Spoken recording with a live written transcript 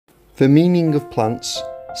The meaning of plants: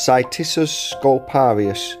 Cytisus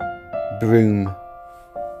scoparius, broom.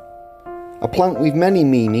 A plant with many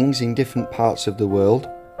meanings in different parts of the world.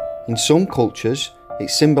 In some cultures, it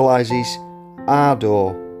symbolises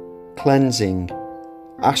ardour, cleansing,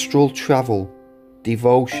 astral travel,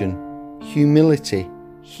 devotion, humility,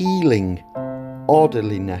 healing,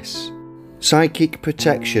 orderliness, psychic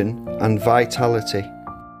protection and vitality.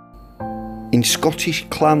 In Scottish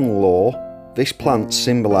clan lore, this plant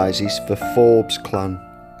symbolises the Forbes clan.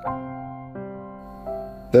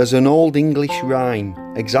 There's an Old English rhyme,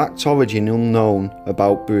 exact origin unknown,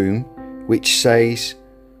 about broom, which says,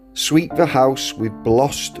 "Sweep the house with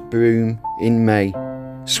blossed broom in May,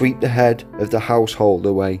 sweep the head of the household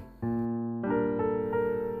away."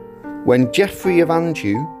 When Geoffrey of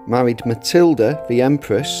Anjou married Matilda the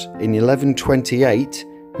Empress in 1128,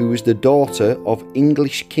 who was the daughter of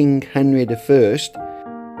English King Henry I,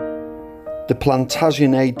 the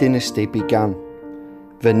Plantagenet dynasty began.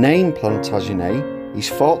 The name Plantagenet is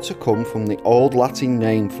thought to come from the Old Latin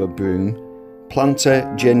name for broom, Planta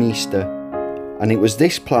genista, and it was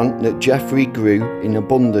this plant that Geoffrey grew in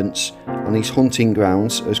abundance on his hunting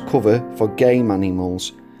grounds as cover for game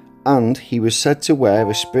animals, and he was said to wear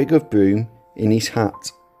a sprig of broom in his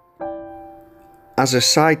hat. As a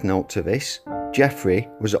side note to this, Geoffrey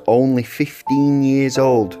was only 15 years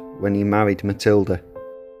old when he married Matilda.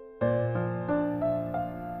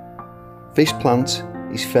 This plant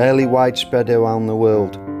is fairly widespread around the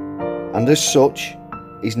world, and as such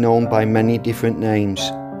is known by many different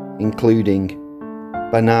names, including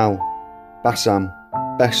banal, basam,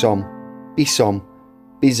 besom, bisom,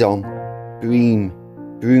 bison, bream,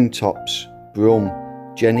 broomtops, brum,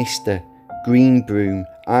 genista, green broom,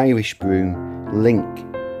 Irish broom, link,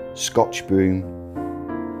 Scotch broom.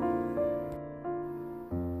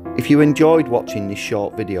 If you enjoyed watching this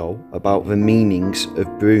short video about the meanings of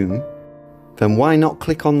broom, then why not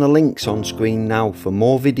click on the links on screen now for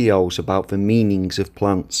more videos about the meanings of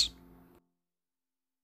plants.